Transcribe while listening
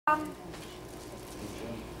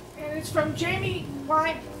And it's from Jamie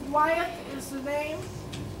Wyatt is the name,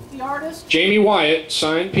 the artist. Jamie Wyatt,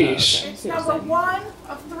 signed piece. It's number 1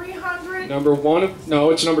 of 300. Number 1 of,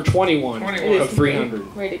 no, it's number 21 of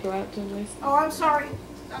 300. Way to go out to list. Oh, I'm sorry.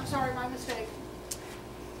 I'm sorry, my mistake.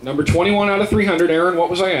 Number 21 out of 300. Aaron, what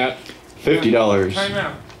was I at? $50. Time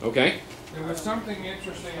out. Okay. There was something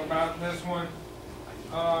interesting about this one.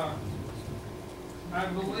 I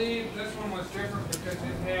believe this one was different because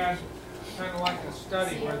it had kind of like a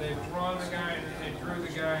study where they've drawn the guy and then they drew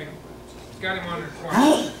the guy. It's got him on there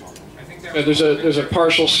twice. I think that Yeah, there's a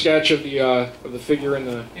partial sketch of the figure in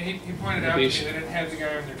the. And he pointed out to me that it had the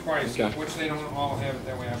guy on there twice, Okay. which they don't all have it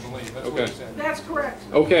that way, I believe. That's Okay. what he said. That's correct.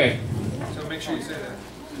 Okay. So make sure you say that.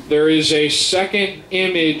 There is a second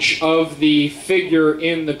image of the figure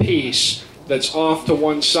in the piece that's off to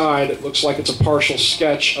one side. It looks like it's a partial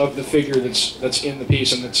sketch of the figure that's in the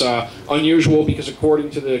piece, and it's unusual because according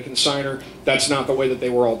to the consignor, that's not the way that they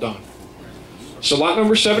were all done. So lot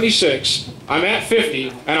number 76, I'm at 50,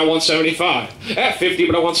 and I want 75. At 50,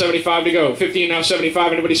 but I want 75 to go. 50 and now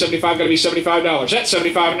 75, anybody 75, gotta be $75. At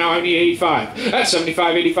 75, now I need 85. At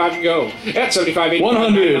 75, 85 can go. At 75, 85,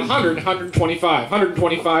 100. 100, 125,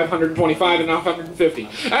 125, 125, and now 150.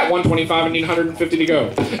 At 125, I need 150 to go.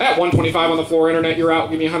 At 125 on the floor, internet, you're out,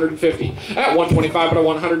 give me 150. At 125, but I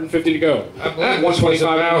want 150 to go. At 125,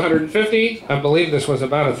 I need 150. I believe this was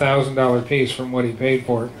about $1,000 piece from what he paid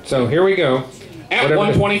for it. So here we go. At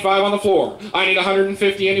 125 on the floor, I need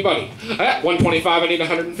 150, anybody. At 125, I need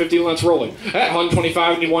 150, let's roll it. At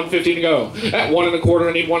 125, I need 150 to go. At 1 1/4,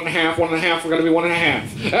 I need 1 1/2, 1 1/2, we're gonna be 1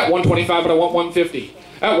 1/2. At 125, but I want 150.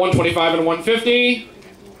 At 125 and 150.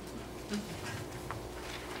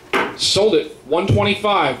 Sold it.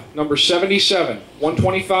 125, number 77.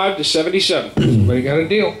 125 to 77. Somebody got a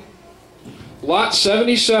deal. Lot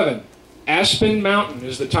 77. Aspen Mountain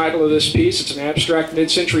is the title of this piece. It's an abstract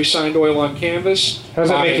mid-century signed oil on canvas. How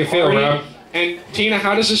does that make you feel, Rob? And Tina,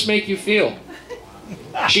 how does this make you feel?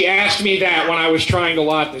 She asked me that when I was trying to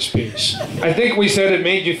lot this piece. I think we said it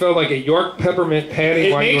made you feel like a York peppermint patty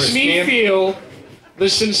It while you were makes me scanning. feel the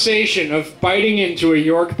sensation of biting into a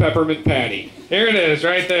York peppermint patty. Here it is,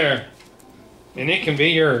 right there. And it can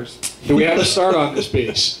be yours. Do we have a start on this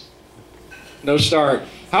piece? No start.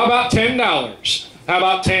 How about $10? How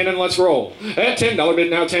about 10 and let's roll? At $10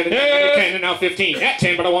 bid now 10 and 10 and now 15. At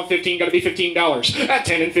 10 but I want 15, gotta be $15. At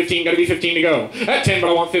 10 and 15, gotta be 15 to go. At 10 but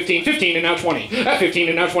I want 15, 15 and now 20. At 15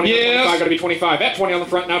 and now 20, yes. 25, gotta be 25. At 20 on the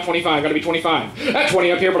front, now 25, gotta be 25. At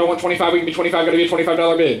 20 up here but I want 25, we can be 25, gotta be a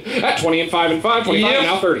 $25 bid. At 20 and 5 and 5, 25 yes.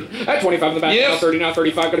 now 30. At 25 in the back, now 30, now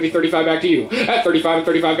 35, gotta be 35 back to you. At 35 and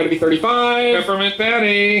 35, gotta be 35. Peppermint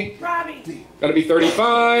patty. Robbie. Gotta be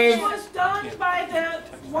 35. This was done by the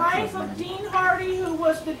wife of Dean Hardy, who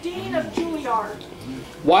was the Dean of Juilliard.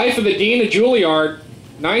 Wife of the Dean of Juilliard.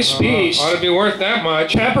 Nice piece. Ought to be worth that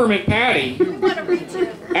much. Peppermint patty.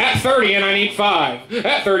 At 30 and I need 5.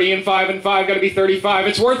 At 30 and 5 and 5, gotta be 35.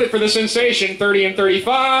 It's worth it for the sensation. 30 and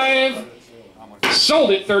 35.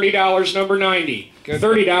 Sold it $30, number 90. Good.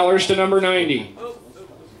 $30 to number 90.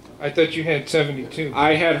 I thought you had 72.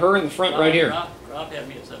 I had her in the front right here. Rob had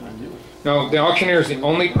me at 72. No, the auctioneer is the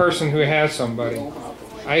only person who has somebody.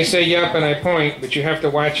 I say yep and I point, but you have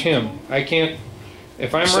to watch him. I can't.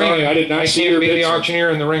 If I'm Sorry, ringing, I did not see can't your be the bids.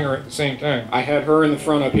 auctioneer and the ringer at the same time. I had her in the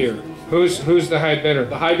front up here. Who's the high bidder?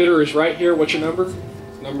 The high bidder is right here. What's your number?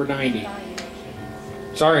 Number 90.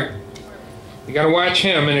 Sorry. You got to watch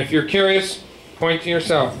him, and if you're curious, point to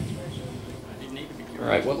yourself. All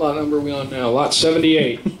right, what lot number are we on now? Lot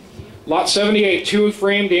 78. Lot 78, 2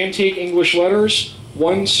 framed antique English letters,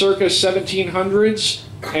 one circa 1700s,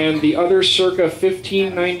 and the other circa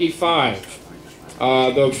 1595. The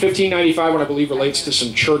 1595 one, I believe, relates to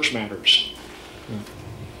some church matters.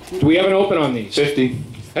 Do we have an open on these? 50.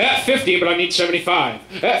 At 50, but I need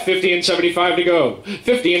 75. At 50 and 75 to go.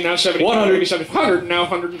 50 and now 75. 100. 100 and now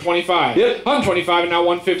 125. Yep. 125 and now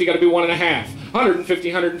 150, got to be 1 1/2.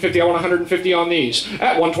 150, 150, I want 150 on these.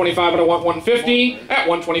 At 125, but I want 150. At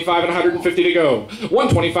 125 and 150 to go.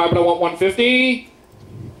 125, but I want 150.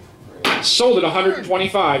 Sold at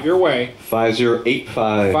 125, your way.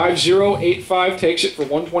 5085. 5085 takes it for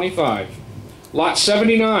 125. Lot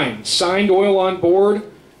 79, signed oil on board.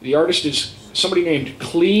 The artist is somebody named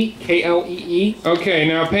Klee, K-L-E-E. Okay,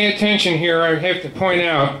 now pay attention here. I have to point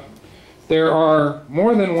out there are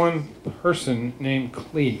more than one person named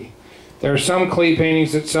Klee. There are some Klee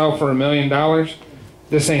paintings that sell for $1 million.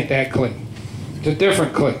 This ain't that Klee. It's a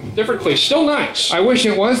different Klee. Different Klee, still nice. I wish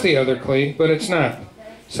it was the other Klee, but it's not.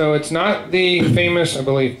 So it's not the famous, I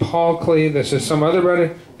believe, Paul Klee. This is some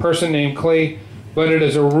other person named Klee, but it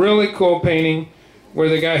is a really cool painting. where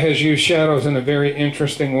the guy has used shadows in a very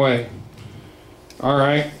interesting way. All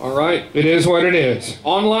right. All right. It is what it is.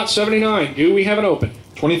 On lot 79, do we have an open?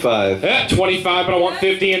 25. At 25, but I want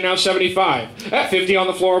 50, and now 75. At 50 on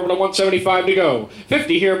the floor, but I want 75 to go.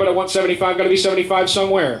 50 here, but I want 75. Got to be 75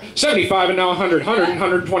 somewhere. 75, and now 100. 100 and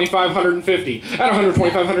 125, 150. At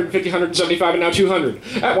 125, 150, 175, and now 200.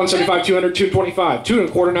 At 175, 200, 225. 2 and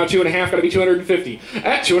a quarter, now 2 and a half. Got to be 250.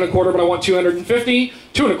 At 2 and a quarter, but I want 250.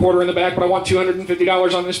 2 and a quarter in the back, but I want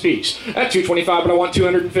 $250 on this piece. At 225, but I want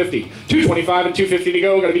 250. 225 and 250 to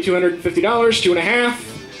go. Got to be $250. 2 and a half.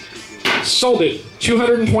 Sold it.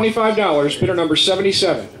 $225. Bidder number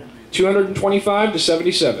 77. 225 to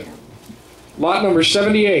 77. Lot number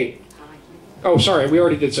 78. Oh, sorry, we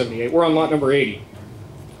already did 78. We're on lot number 80.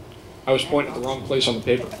 I was pointing at the wrong place on the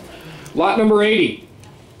paper. Lot number 80.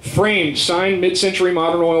 Framed, signed mid-century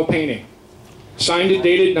modern oil painting. Signed and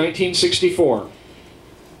dated 1964.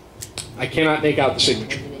 I cannot make out the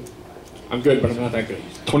signature. I'm good, but I'm not that good.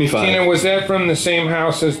 25. Tina, was that from the same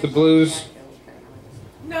house as the Blues?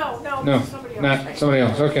 No, somebody else. Not somebody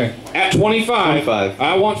else. Okay. At 25, 25.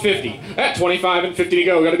 I want 50. At 25 and 50 to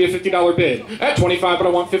go. Got to be a $50 bid. At 25, but I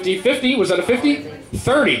want 50. 50, was that a 50?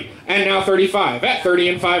 30. And now 35. At 30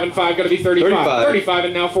 and 5 and 5, got to be 35. 35. 35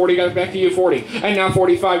 and now 40, got back to you 40. And now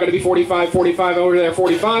 45, got to be 45. 45 over there,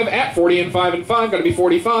 45. At 40 and 5 and 5, got to be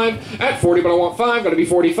 45. At 40, but I want 5, got to be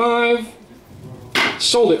 45.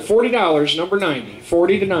 Sold it $40, number 90.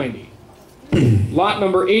 40 to 90. Lot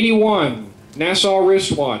number 81. Nassau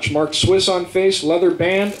wristwatch, marked Swiss on face, leather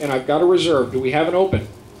band, and I've got a reserve. Do we have an open?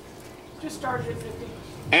 Just started at 50.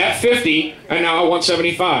 At 50, and now I want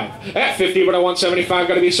 75. At 50, but I want 75,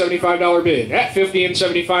 got to be a $75 bid. At 50 and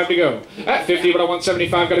 75 to go. At 50, but I want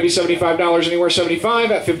 75, got to be $75 anywhere,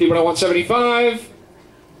 75. At 50, but I want 75.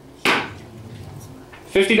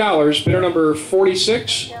 $50, bidder number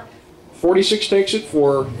 46. 46 takes it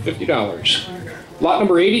for $50. Lot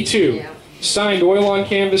number 82, signed oil on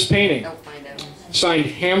canvas painting. Signed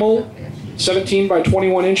Hamill, 17 by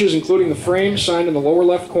 21 inches, including the frame, signed in the lower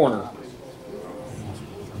left corner.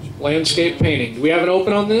 Landscape painting. Do we have an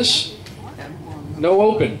open on this? No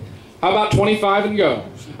open. How about 25 and go?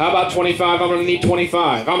 How about 25? I'm going to need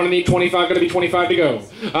 25. I'm going to need 25. Got to be 25 to go.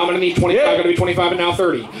 I'm going to need 25. Got to be 25 and now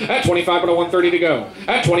 30. At 25, but I want 30 to go.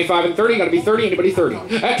 At 25 and 30, got to be 30. Anybody 30?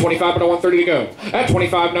 At 25, but I want 30 to go. At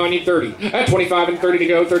 25, now I need 30. At 25 and 30 to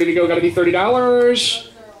go. 30 to go. Got to be $30.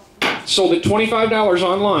 Sold at $25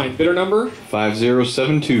 online. Bidder number?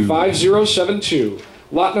 5072. 5072.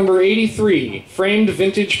 Lot number 83. Framed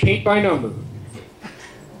vintage paint by number.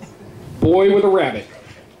 Boy with a rabbit.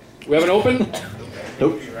 We have an open?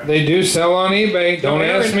 Nope. They do sell on eBay. Don't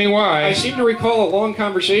ask me why. I seem to recall a long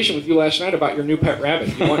conversation with you last night about your new pet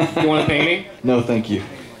rabbit. You want a painting? No, thank you.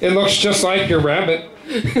 It looks just like your rabbit.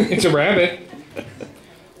 It's a rabbit.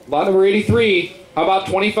 Lot number 83. How about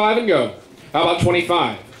 25 and go? How about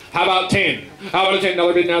 25? How about 10? How about a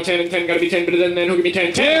 $10 bid now? 10 and 10, gotta be 10, but then who give me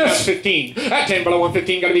 10? 10, Yes! 15. At 10, but I want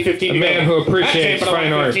 15, gotta be 15 to go. A man who appreciates At 10, but I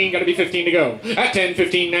fine want art. 15, gotta be 15 to go. At 10,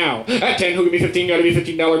 15 now. At 10, who give me 15, gotta be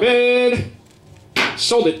 $15 bid.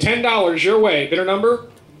 Sold it $10 your way. Bidder number?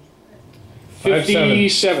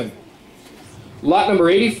 57. Lot number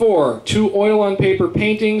 84. 2 oil on paper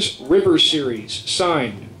paintings, River Series.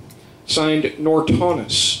 Signed. Signed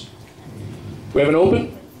Nortonus. We have an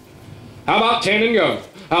open? How about 10 and go?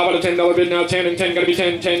 How about a $10 bid now? 10 and 10, gotta be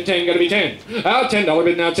 10, 10, 10, gotta be 10. $10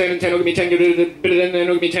 bid now, 10 and 10, will give me 10, bid it in,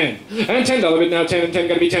 will give me 10. And $10 bid now, 10 and 10,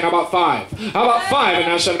 gotta be 10. How about 5? How about 5 and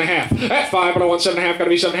now 7.5? At 5, but I want 7.5, gotta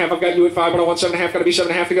be 7.5. I've got you at 5, but I want 7.5, gotta be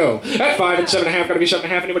 7.5 to go. At 5 and 7.5, gotta be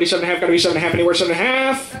 7.5. Anybody 7.5, gotta be 7.5. Anywhere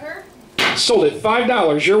 7.5? Sold it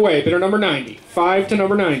 $5 your way. Bidder number 90. 5 to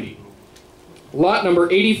number 90. Lot number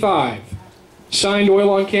 85. Signed oil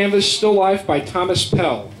on canvas, still life by Thomas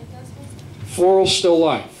Pell. Floral still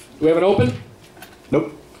life. Do we have an open?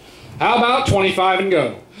 Nope. How about 25 and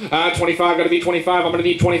go? 25 got to be 25. I'm going to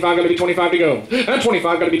need 25. Got to be 25 to go.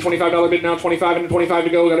 25 got to be $25 bid now. 25 and 25 to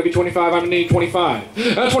go. Got to be 25. I'm going to need 25.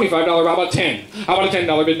 $25. How about 10? How about a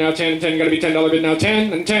 $10 bid now? 10 and 10. Got to be $10 bid now.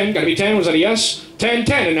 10 and 10. Got to be 10. Was that a yes? 10,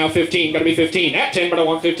 10 and now 15. Got to be 15. At 10, but I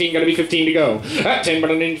want 15. Got to be 15 to go. At 10,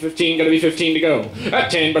 but I need 15. Got to be 15 to go.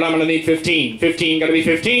 At 10, but I'm going to need 15. 15 got to be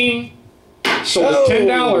 15. Sold at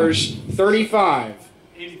 $10. 35.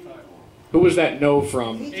 85. Who was that no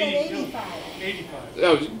from? He said 85. 85.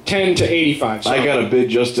 Oh, 10 to 85. Sorry. I got a bid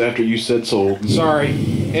just after you said sold. Sorry.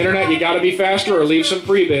 Internet, you got to be faster or leave some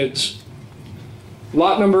pre-bids.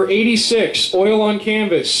 Lot number 86, oil on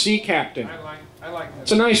canvas, Sea Captain. I like that.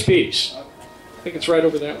 It's a nice piece. I think it's right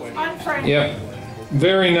over that way. I'm trying. Yep.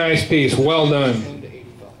 Very nice piece. Well done.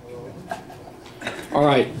 All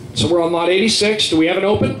right. So we're on lot 86. Do we have an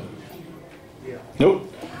open? Nope.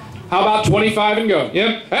 How about 25 and go?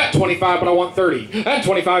 Yep. At 25, but I want 30. At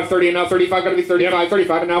 25, 30, and now 35, gotta be 35,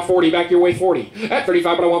 35, and now 40, back your way, 40. At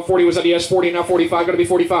 35, but I want 40, was that yes, 40, and now 45, gotta be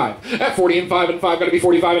 45. At 40 and 5 and 5, gotta be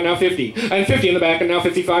 45, and now 50. And 50 in the back, and now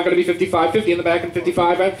 55, gotta be 55. 50 in the back, and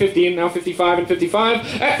 55. At 50, and now 55 and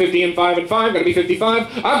 55. At 50 and 5 and 5, gotta be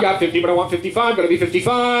 55. I've got 50, but I want 55, gotta be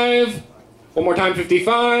 55. One more time,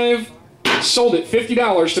 55. Sold it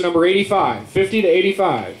 $50 to number 85. 50 to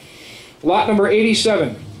 85. Lot number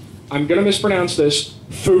 87. I'm going to mispronounce this.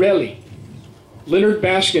 Fiorelli. Leonard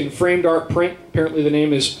Baskin framed art print. Apparently the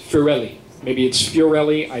name is Fiorelli. Maybe it's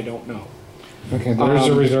Fiorelli. I don't know. Okay, there's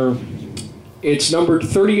a reserve. It's numbered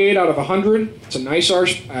 38 out of 100. It's a nice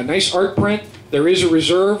art print. There is a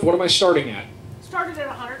reserve. What am I starting at? Started at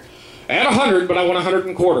 100. At 100, but I want 100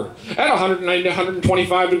 and quarter. At 100, I need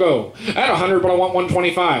 125 to go. At 100, but I want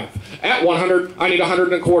 125. At 100, I need 100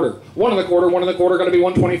 and a quarter. 1 and a quarter, 1 and a quarter, got to be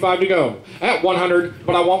 125 to go. At 100,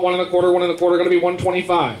 but I want 1 and a quarter, 1 and a quarter, got to be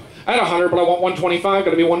 125. At 100, but I want 125,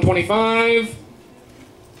 got to be 125.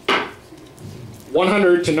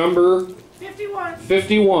 100 to number 51.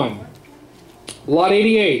 51. Lot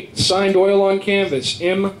 88, signed oil on canvas,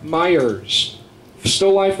 M. Myers.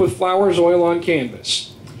 Still life with flowers, oil on canvas.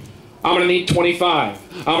 I'm going to need 25.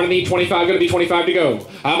 I'm going to need 25, going to be 25 to go.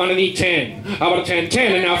 I'm going to need 10. How about a 10?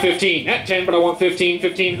 10 and now 15. At 10, but I want 15.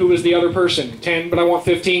 15, who was the other person? 10, but I want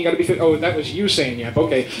 15, got to be 15. Oh, that was you saying, yep,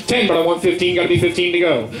 okay. 10, but I want 15, got to be 15 to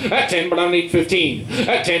go. At 10, but I need 15.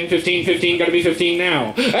 At 10, 15, 15, got to be 15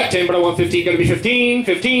 now. At 10, but I want 15, got to be 15.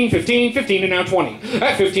 15, 15, 15, and now 20.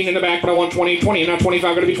 At 15 in the back, but I want 20. 20, and now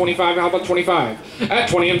 25, got to be 25. How about 25? At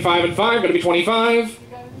 20 and 5 and 5, got to be 25.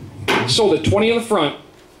 Sold at 20 in the front.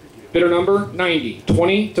 Bidder number 90.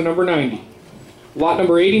 20 to number 90. Lot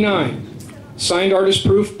number 89. Signed artist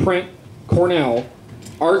proof print, Cornell.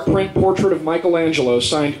 Art print portrait of Michelangelo,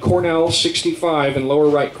 signed Cornell 65 in lower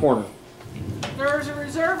right corner. There is a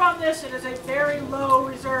reserve on this. It is a very low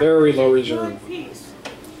reserve. Very low reserve. Good piece.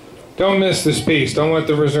 Don't miss this piece. Don't let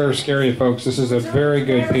the reserve scare you, folks. This is a very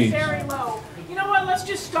good piece. Very low. You know what? Let's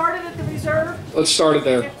just start it at the reserve. Let's start it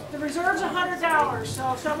there. The reserve's $100,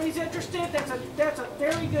 so if somebody's interested, that's a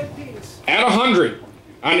very good piece. At 100,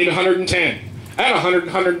 I need 110. At 100,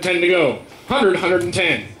 110 to go. 100,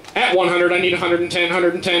 110. At 100, I need 110,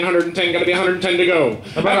 110, 110. Got to be 110 to go.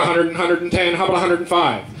 At 100, 110. How about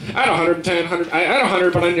 105? At 110, 100. At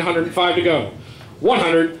 100, but I need 105 to go.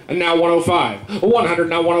 100 and now 105. 100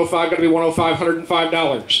 now 105. Got to be 105.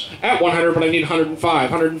 $105. At 100, but I need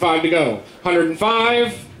 105. 105 to go.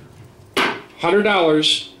 105.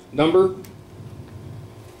 $100. Number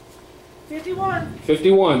 51.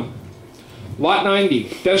 51. Lot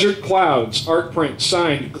 90. Desert Clouds. Art print.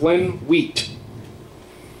 Signed Glenn Wheat.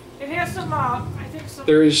 It has some, I think some...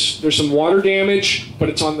 There's some water damage, but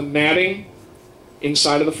it's on the matting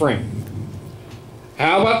inside of the frame.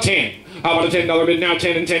 How about 10? How about a $10 bid? Now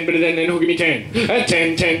 10 and 10 bid, and then who give me 10? At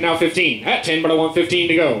 10, 10, now 15. At 10, but I want 15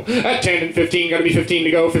 to go. At 10 and 15, gotta be 15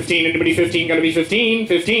 to go. 15, anybody 15, gotta be 15.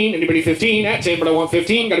 15, anybody 15. At 10, but I want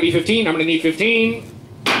 15, gotta be 15. I'm gonna need 15.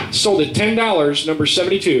 Sold at $10, number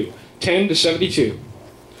 72. 10 to 72.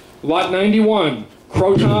 Lot 91,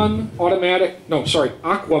 Croton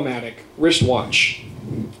Aquamatic wristwatch.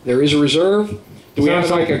 There is a reserve. Do we Sounds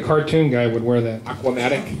have like a cartoon guy would wear that.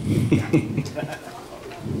 Aquamatic.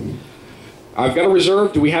 I've got a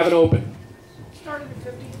reserve. Do we have it open? Started at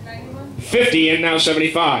 50, 91. 50 and now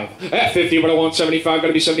 75. At 50, but I want 75. Got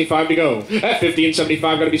to be 75 to go. At 50 and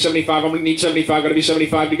 75, got to be 75. I'm going to need 75. Got to be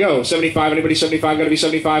 75 to go. 75, anybody 75, got to be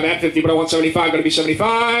 75. At 50, but I want 75. Got to be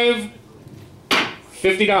 75.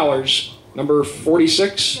 $50. Number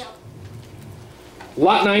 46. Yeah.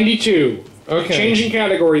 Lot 92. Okay. Changing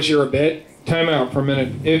categories here a bit. Time out for a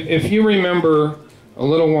minute. If you remember, a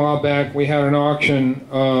little while back we had an auction,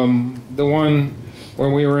 the one where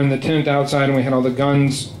we were in the tent outside and we had all the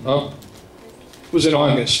guns up. It was in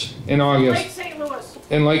August. In August. Lake St. Louis.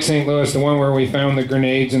 In Lake St. Louis, the one where we found the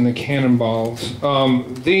grenades and the cannonballs.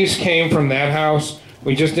 These came from that house.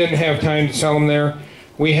 We just didn't have time to sell them there.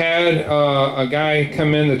 We had a guy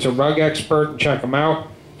come in that's a rug expert and check them out.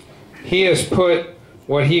 He has put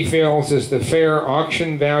what he feels is the fair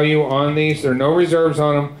auction value on these. There are no reserves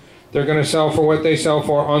on them. They're going to sell for what they sell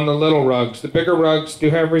for on the little rugs. The bigger rugs do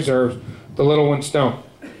have reserves. The little ones don't.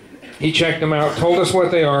 He checked them out, told us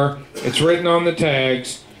what they are. It's written on the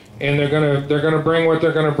tags, and they're gonna bring what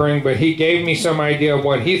they're gonna bring. But he gave me some idea of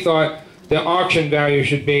what he thought the auction value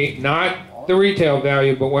should be, not the retail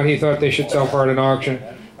value, but what he thought they should sell for at an auction.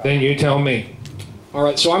 Then you tell me. All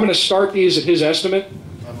right, so I'm going to start these at his estimate,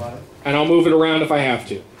 and I'll move it around if I have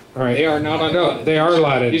to. All right. They are not on. No, they are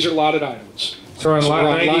lotted. These are lotted items. So on So lot we're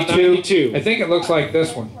on lot 92, 92. I think it looks like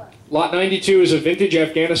this one. Lot 92 is a vintage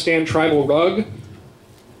Afghanistan tribal rug.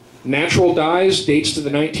 Natural dyes, dates to the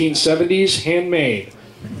 1970s, handmade.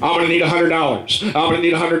 I'm gonna need $100. I'm gonna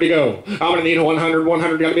need 100 to go. I'm gonna need 100.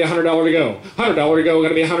 100 gotta be $100 to go. $100 to go.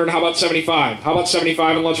 Gotta be 100. How about 75? How about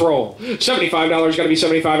 75 and let's roll. $75 gotta be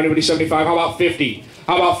 75. Anybody 75? How about 50?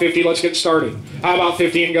 How about 50? Let's get started. How about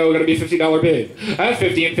 50 and go? Gotta be a $50 bid. At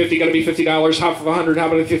 50 and 50 gotta be $50. Half of 100. How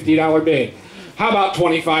about a $50 bid? How about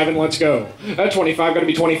 25 and let's go. At 25 gotta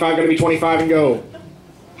be 25. Gotta be 25 and go.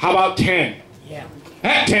 How about 10?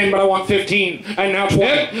 At 10, but I want 15, and now 20,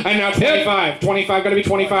 and now 25. 25, gotta be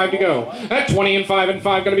 25 to go. At 20 and 5 and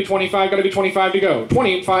 5, gotta be 25, gotta be 25 to go.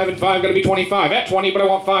 20 and 5 and 5, gotta be 25. At 20, but I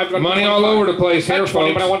want 5, gotta be Money 25. all over the place here, At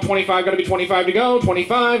 20, folks. but I want 25, gotta be 25 to go.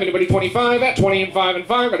 25, anybody 25? At 20 and 5 and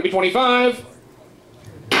 5, gotta be 25.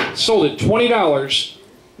 Sold at $20,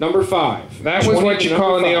 number 5. That was 20 what to you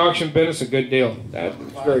call in number the 5. auction business a good deal. That's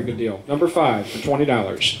a very good deal. Number 5 for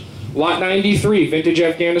 $20. Lot 93, vintage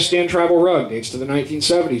Afghanistan travel rug, dates to the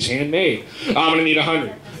 1970s, handmade. I'm gonna need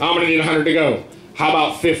 100. I'm gonna need 100 to go. How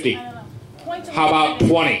about 50? How about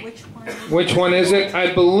 20? Which one is it?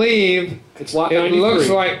 I believe It's lot it 93. looks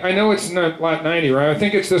like, I know it's not lot 90, right? I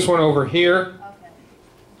think it's this one over here.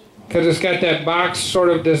 Because it's got that box sort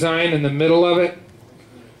of design in the middle of it.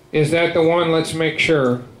 Is that the one? Let's make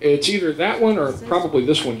sure. It's either that one or probably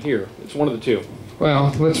this one here. It's one of the two.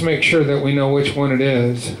 Well, let's make sure that we know which one it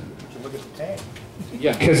is.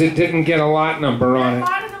 Yeah. Because it didn't get a lot number I on it.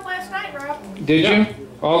 bought them last night, Rob. Did Yeah. you?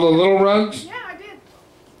 All the little rugs? Yeah, I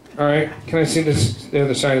did. All right. Can I see this, the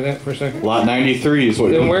other side of that for a second? Lot 93 is what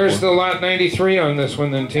you're Then looking where's for. the lot 93 on this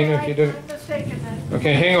one then, Tina, if you did it? I'm mistaken then.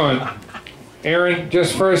 Okay, hang on. Aaron,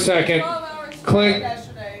 just for a second. Click.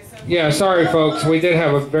 Yeah, sorry folks, we did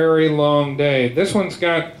have a very long day. This one's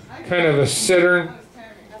got kind of a cittern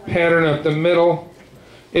pattern up the middle.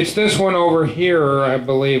 It's this one over here, I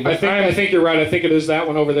believe. I think you're right. I think it is that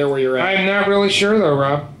one over there where you're at. I'm not really sure though,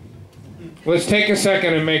 Rob. Let's take a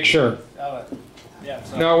second and make sure.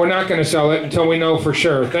 No, we're not going to sell it until we know for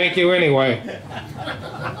sure. Thank you anyway.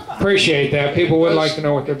 Appreciate that. People would like to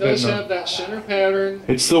know what they're It does bidding have on. that center pattern.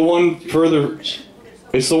 It's the one further.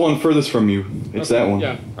 It's the one furthest from you. It's that one.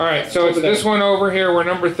 Yeah. All right, so it's this one over here where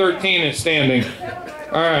number 13 is standing.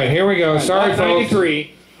 All right, here we go. Sorry, Lot folks.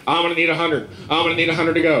 93. I'm gonna need 100. I'm gonna need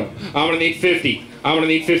 100 to go. I'm gonna need 50. I'm gonna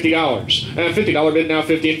need $50. And $50 bid now.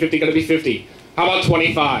 50 and 50 gonna be 50. How about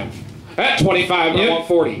 25? At 25, I want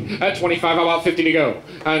 40. At 25, how about 50 to go?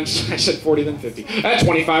 And I said 40, then 50. At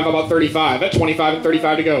 25, how about 35? At 25 and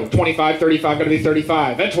 35 to go. 25, 35, gonna be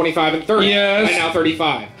 35. At 25 and 30. Yes. And now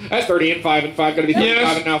 35. At 30 and 5 and 5, gonna be 35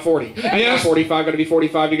 Yes. and now 40. And now Yes. 45, gonna be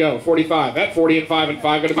 45 to go. 45. At 40 and 5 and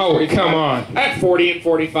 5, gonna be Oh, 45. come on. At 40 and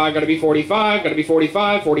 45, gonna be 45. Gonna be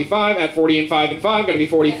 45, 45. At 40 and 5 and 5, gonna be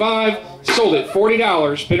 45. Sold at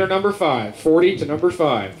 $40. Bidder number 5. 40 to number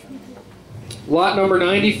 5. Lot number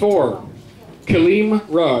 94. Kalim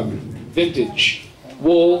rug, vintage,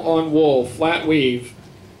 wool on wool, flat weave,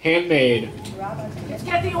 handmade, It's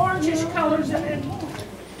got the orangish colors in it.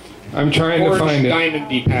 I'm trying to orange find it.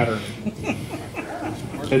 diamondy pattern.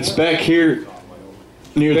 It's back here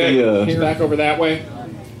near Back the. here. Back over that way.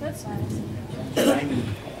 That's nice.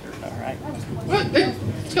 What?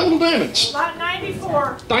 It's got little diamonds. Lot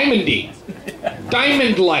 94. Diamondy.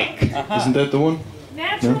 Diamond-like. Isn't that the one?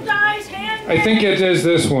 Natural dyes, handmade. I think it is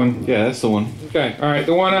this one. Yeah, that's the one. Okay. All right,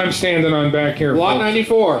 the one I'm standing on back here. Lot folks.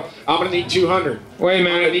 94. I'm going to need 200. Wait a I'm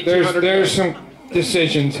gonna minute. need There's 200. some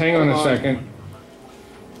decisions. Hang on a Hold on. second.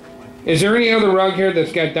 Is there any other rug here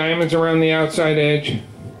that's got diamonds around the outside edge?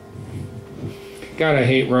 God, I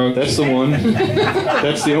hate rugs. That's the one.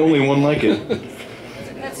 That's the only one like it.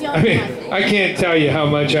 That's the I only mean, one. I can't tell you how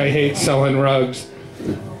much I hate selling rugs.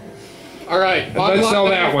 All right. On Let's lot sell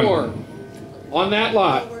that one. 94, on that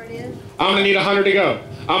lot, I'm going to need 100 to go.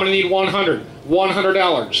 I'm going to need 100.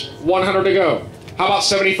 $100. 100 to go. How about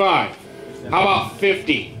 75? How about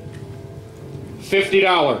 50?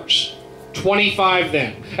 $50. 25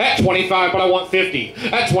 then. At 25, but I want 50.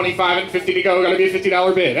 At 25 and 50 to go, gotta be a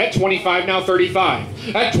 $50 bid. At 25, now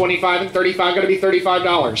 35. At 25 and 35, gotta be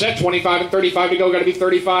 $35. At 25 and 35 to go, gotta be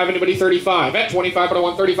 35. Anybody 35? At 25, but I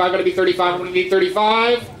want 35, gotta be 35. I'm gonna need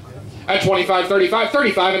 35. At 25, 35,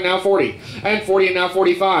 35 and now 40. And 40 and now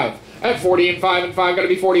 45. At 40 and 5 gotta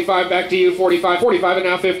be 45. Back to you, 45, 45 and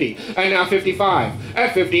now 50. And now 55.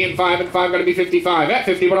 At 50 and 5 gotta be 55. At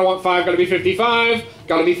 50, but I want 5, gotta be 55.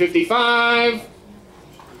 Gotta be 55.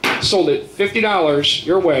 Sold it $50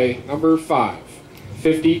 your way, number 5.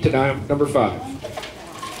 50 to number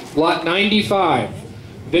 5. Lot 95.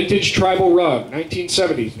 Vintage tribal rug,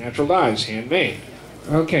 1970s, natural dyes, handmade.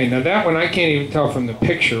 Okay, now that one I can't even tell from the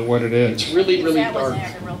picture what it is. It's really, really dark.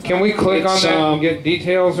 Can we click on It's, that and get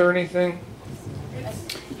details or anything?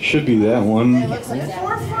 Should be that one. It's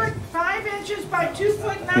 4 foot 5 inches by 2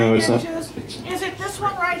 foot 9 No, it's not. inches. Is it this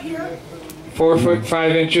one right here? 4 foot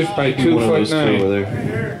 5 inches by 2 One of foot those two over 9.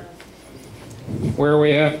 there. Where are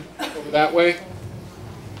we at? Over that way.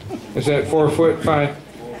 Is that 4 foot 5?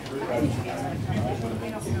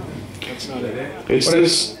 That's not it. It's What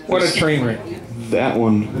this. What a train wreck. That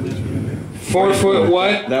one. 4 foot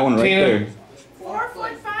what? That one right Tina? there. 4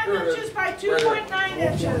 foot 5 inches by 2 foot 9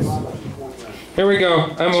 inches. Here we go.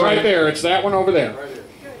 I'm It's right there. It's that one over there.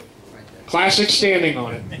 Classic standing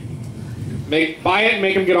on it. Buy it and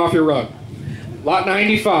make them get off your rug. Lot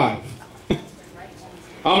 95. I'm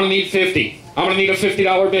going to need 50. I'm going to need a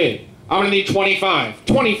 $50 bid. I'm going to need 25.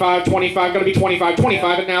 25, 25, going to be 25.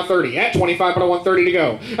 25 and now 30. At 25, but I want 30 to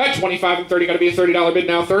go. At 25 and 30, got to be a $30 bid,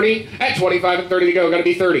 now 30. At 25 and 30 to go, got to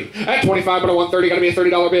be 30. At 25, but I want 30, got to be a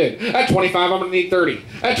 $30 bid. At 25, I'm going to need 30.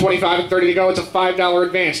 At 25 and 30 to go, it's a $5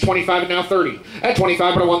 advance. 25 and now 30. At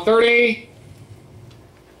 25, but I want 30.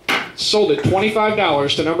 Sold at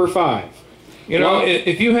 $25 to number 5. You know,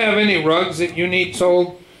 if you have any rugs that you need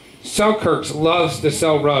sold, Selkirk's loves to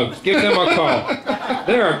sell rugs. Give them a call.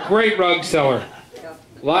 They're a great rug seller.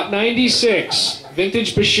 Lot 96,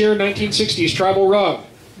 vintage Bashir 1960s tribal rug.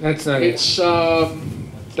 That's not It's, I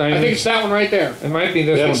think Diamond. it's that one right there. It might be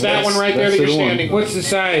this Yeah, one. It's that one right there that you're the one. standing on. What's the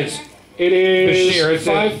size? It is Bashir, it's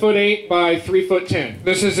 5'8" by 3'10".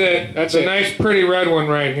 This is it. That's a it. nice, pretty red one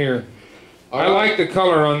right here. I like the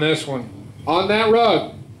color on this one. On that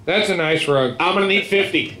rug, That's a nice rug. I'm going to need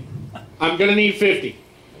 50. I'm going to need 50.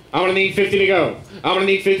 I'm going to need 50 to go. I'm going to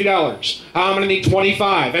need $50. I'm going to need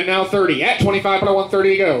 25 and now 30. At 25, but I want 30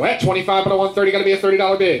 to go. At 25, but I want 30, got to be a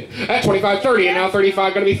 $30 bid. At 25, 30 and now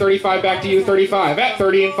 35, got to be 35. Back to you, 35. At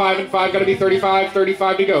 30 and 5 and 5, got to be 35.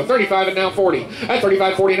 35 to go. 35 and now 40. At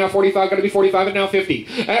 35, 40 and now 45, got to be 45 and now 50.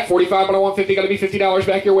 At 45, but I want 50, got to be $50.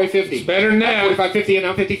 Back your way, 50. It's better than At that. 45, 50 and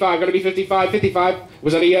now 55, got to be 55. 55.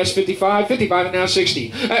 Was that a yes? 55. 55 and now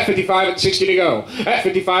 60. At 55 and 60 to go. At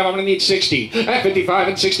 55, I'm going to need 60. At 55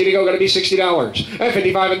 and 60 to go, got to be $60. At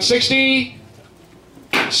 55 and 60,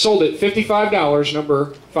 sold at $55,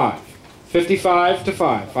 number 5. 55 to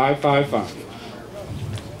 5. 555.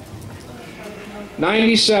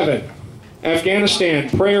 97, Afghanistan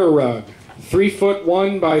prayer rug,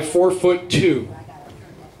 3'1" by 4'2".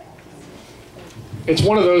 It's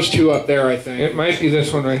one of those two up there, I think. It might be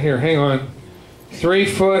this one right here. Hang on. 3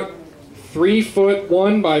 foot.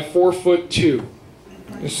 3'1" by 4'2".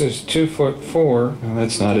 This is 2'4". No,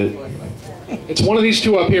 that's not it. It's one of these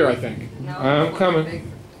two up here, I think. I'm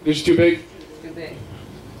coming. These too big? Too big.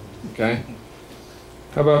 Okay.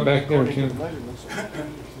 How about back there, too?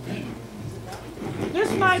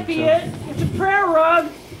 This might be it. It's a prayer rug.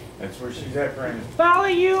 That's where she's at, Brandon. Follow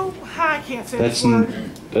you. I can't say That's this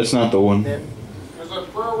word. that's not the one.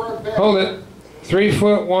 Hold it.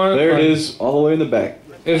 3'1". There it is, all the way in the back.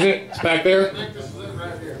 Is it? It's back there?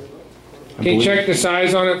 I Can you believe. check the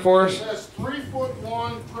size on it for us? It says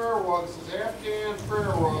 3'1" prayer rug. It says Afghan prayer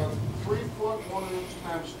rug, 3'1"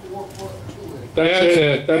 times 4'2". That's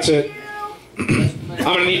it. That's it. I'm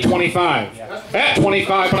going to need 25. At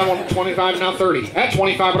 25, but I want 25 and now 30. At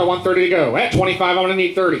 25, but I want 30 to go. At 25, I'm going to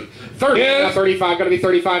need 30. 30 and now 35, got to be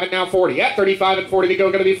 35 and now 40. At 35 and 40 to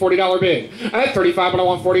go, got to be a $40 bid. At 35, but I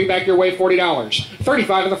want 40, back your way, $40.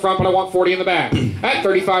 35 in the front, but I want 40 in the back. At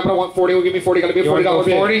 35, but I want 40, will give me 40, got to be a You wanna $40 go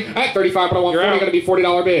bid. 40? At 35, but I want You're 40, out. got to be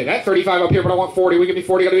 $40 bid. At 35 up here, but I want 40, will give me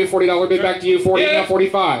 40, got to be a $40 bid. Back to you, 40 and Yeah. now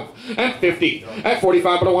 45. At 50. At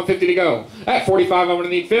 45, but I want 50 to go. At 45, I'm going to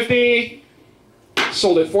need 50.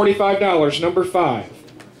 Sold at $45, number 5.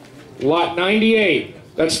 Lot 98.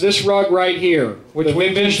 That's this rug right here. Which The we've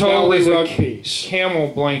been vintage told dowry is a rug piece. camel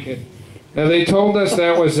blanket. Now they told us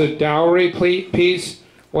that was a dowry piece.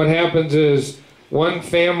 What happens is one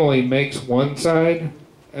family makes one side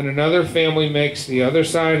and another family makes the other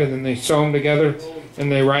side, and then they sew them together and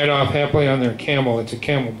they ride off happily on their camel. It's a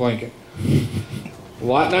camel blanket.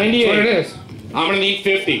 Lot 98. That's what it is. I'm going to need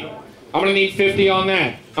 50. I'm going to need 50 on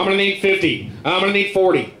that. I'm going to need 50. I'm going to need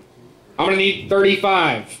 40. I'm going to need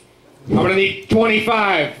 35. I'm going to need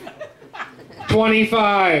 25.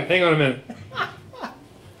 25. Hang on a minute.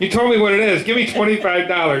 You told me what it is. Give me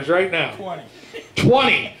 $25 right now.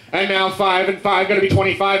 20. And now 5 and 5 got to be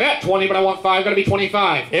 25. At 20, but I want 5 got to be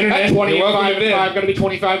 25. Internet, At 20 you're and welcome 5 to and bid. 5 got to be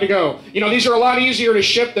 25 to go. You know, these are a lot easier to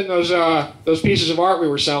ship than those pieces of art we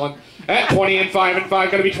were selling. At 20 and 5 and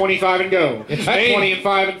 5, gonna be 25 and go. It's At made. 20 and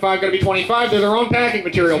 5 and 5, gonna be 25. They're their own packing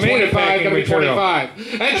material. It's made of 25, packing gonna be material.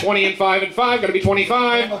 25. At 20 and 5 and 5, gonna be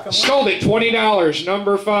 25. Sold it, $20,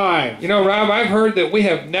 number 5. You know, Rob, I've heard that we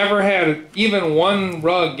have never had even one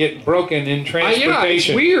rug get broken in Yeah, it's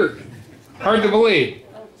transportation. weird. Hard to believe.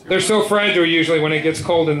 They're so fragile usually when it gets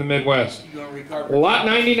cold in the Midwest. Lot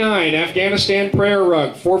 99, Afghanistan prayer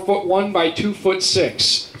rug, 4'1" by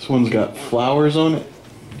 2'6". This one's got flowers on it.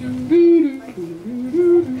 Is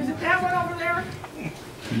it that one over there?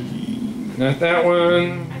 Not that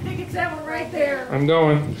one. I think it's that one right there. I'm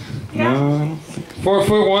going. Yeah.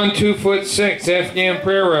 4'1", 2'6", Afghan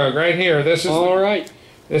prayer rug, right here. This is All right,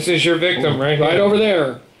 this is your victim right here. right over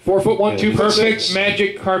there. 4'1", 2'6". Perfect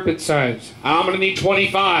magic carpet size. I'm gonna need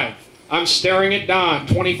 25. I'm staring at Don.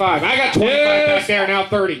 25. I got 25 back there. Now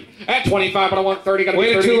 30. At 25, but I want 30. Gotta be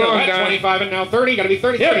Waited 30 too to go. long, At Don. 25 and now 30. Gotta be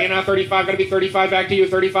 30. Yep. 30 and now 35. Gotta be 35. Back to you.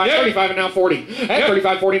 35. Yep. 35 and now 40. At Yep.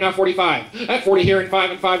 35, 40 now 45. At 40 here and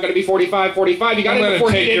 5 and 5. Gotta be 45. 45. You got I'm it gonna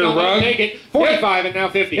before take you your didn't know how to rug. take it. 45 and now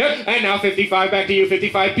 50. Yep. And now 55. Back to you.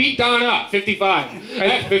 55. Beat Don up. 55.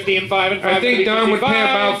 At 50 and 5 and 5. I think gotta Don be would pay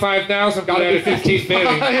 55. about $5,000 for Gotta that be if it keeps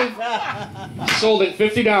bidding. 55. Sold at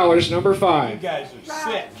 $50. Number 5. You guys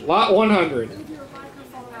are sick. Lot 100. Move your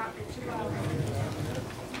microphone out. You're too loud.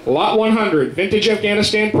 Lot 100, vintage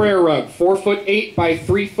Afghanistan prayer rug, 4'8" by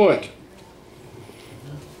 3 foot.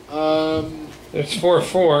 It's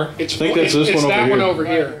 4'4". It's I think that's this it's one that over one here. over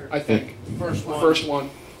here, I think. First one. First one.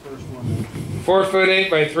 4'8"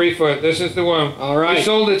 by 3 foot. This is the one. All right. We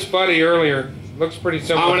sold its buddy earlier. Looks pretty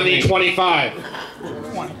simple. I'm gonna to me. need 25.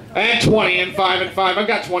 At 20 and 5 and 5. I've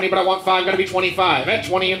got 20, but I want 5. Gotta be 25. At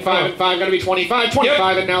 20 and 5 and 5. Gotta be 25.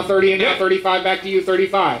 25 and now 30 and now Yep. 35. Back to you.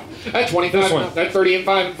 35. At 25. This one. At 30 and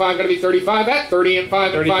 5 and 5. Gotta be 35. At 30 and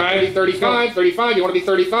 5 and 5. Gotta be 35. 35. You want to be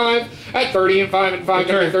 35? At 30 and 5 and 5.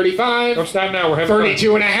 Gotta be Don't 35. stop now. We're having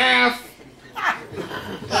 32 and a half.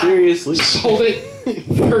 Seriously? Sold it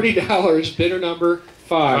 $30. Bidder number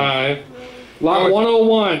 5. 5. Lot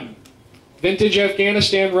 101. Vintage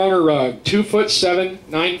Afghanistan runner rug. 2'7",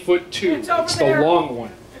 9'2". It's over It's there. the long one.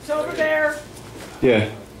 It's over there. Yeah.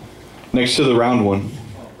 Next to the round one.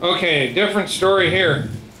 Okay, different story here.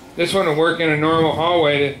 This one will work in a normal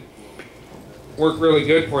hallway to work really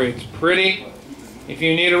good for you. It's pretty. If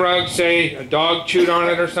you need a rug, say a dog chewed on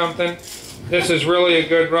it or something, this is really a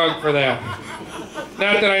good rug for that.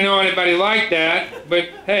 Not that I know anybody like that, but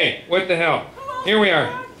hey, what the hell. Here we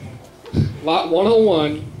are. Lot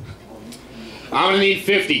 101. I'm gonna need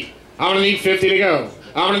 50. I'm gonna need 50 to go.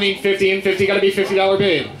 I'm gonna need 50 and 50. Gotta be $50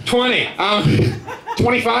 bid. 20.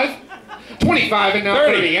 25. 25 and now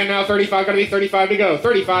 30 and now 35. Gotta be 35 to go.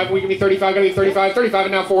 35. We can be 35. Gotta be 35. 35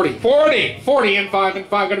 and now 40. 40. 40 and 5 and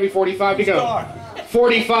 5. Gotta be 45 to go.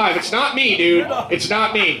 45. It's not me, dude. It's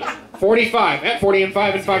not me. 45. At 40 and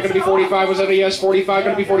 5 and 5. Gonna be 45. Was that a yes? 45.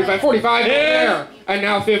 Gonna be 45. 45. Yeah. There. And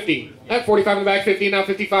now 50. At 45 in the back, 50 and now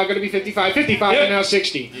 55. Gonna be 55. 55 Yep. and now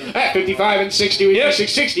 60. At 55 and 60. We Yep.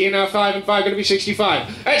 60 and now 5 and 5. Gonna be 65.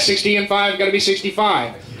 At 60 and 5. Gonna be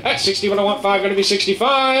 65. At 60 when I want 5. Gonna be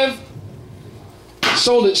 65.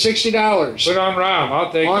 Sold at $60. Put on Rob.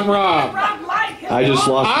 I'll take On it. Rob. Rob Light has I just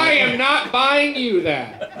lost. I am not buying you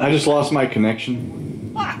that. I just lost my connection.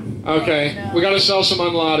 Okay, we gotta sell some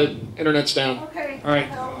unlotted. Internet's down. Okay. All right.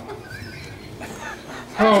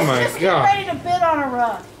 Oh my Just get God. ready to bid on a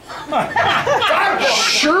rug.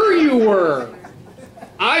 Sure you were.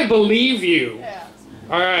 I believe you.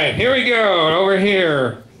 All right, here we go. Over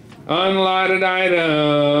here. Unlotted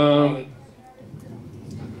item.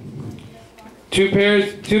 Two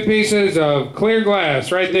pieces of clear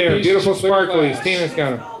glass right there. pieces Beautiful of clear sparklies. glass. Tina's got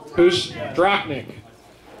them. Who's Drocknick?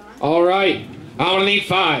 All right. I'm gonna need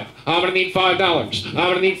 5. I'm gonna need $5. I'm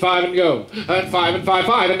gonna need 5 and go. And 5 and 5,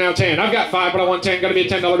 5 and now 10. I've got 5, but I want 10. Gotta be a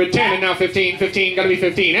 $10 bid. 10 and now 15. 15. Gotta be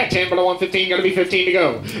 15. At 10, but I want 15. Gotta be 15 to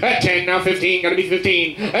go. At 10 now 15. Gotta be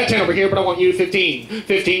 15. At 10 over here, but I want you 15.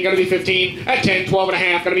 15. Gotta be 15. At 10, 12 and a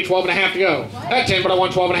half. Gotta be 12 and a half to go. At 10, but I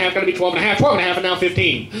want 12 and a half. Gotta be 12 and a half. 12 and a half and now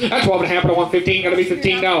 15. At 12 and a half, but I want 15. Gotta be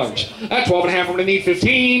 $15. At 12 and a half, I'm gonna need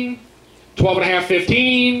 15. 12 and a half,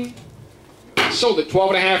 15. Sold it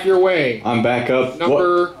 12 and a half your way. I'm back up. What?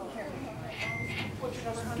 Number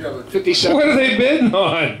 57. What are they bidding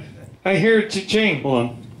on? I hear cha-ching. Hold on.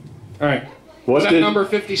 All right. What Is that did number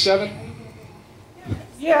 57?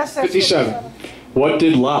 Yes, that's 57. What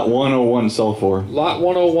did lot 101 sell for? Lot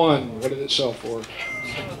 101. What did it sell for?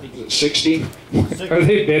 Is it 60? Are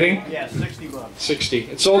they bidding? Yeah, $60. 60.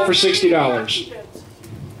 It sold for $60.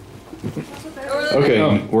 Okay,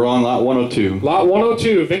 Oh. we're on lot 102. Lot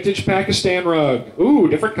 102. Vintage Pakistan rug. Ooh,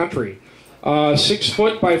 different country. 6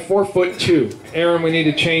 foot by 4 foot 2. Aaron, we need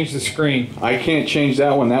to change the screen. I can't change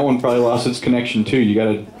that one. That one probably lost its connection too. You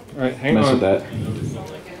gotta All right, hang mess on. with that.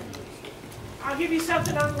 I'll give you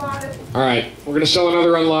something unlotted. All right, we're gonna sell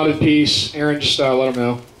another unlotted piece. Aaron, just let them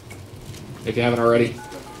know if you haven't already.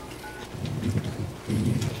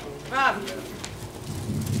 Bob.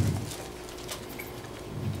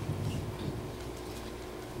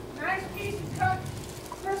 Nice piece of cut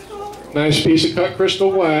crystal. Nice piece of cut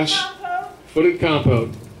crystal glass, Compote. footed compote.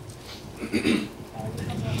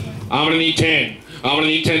 I'm gonna need 10. I'm gonna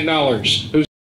need $10. Who's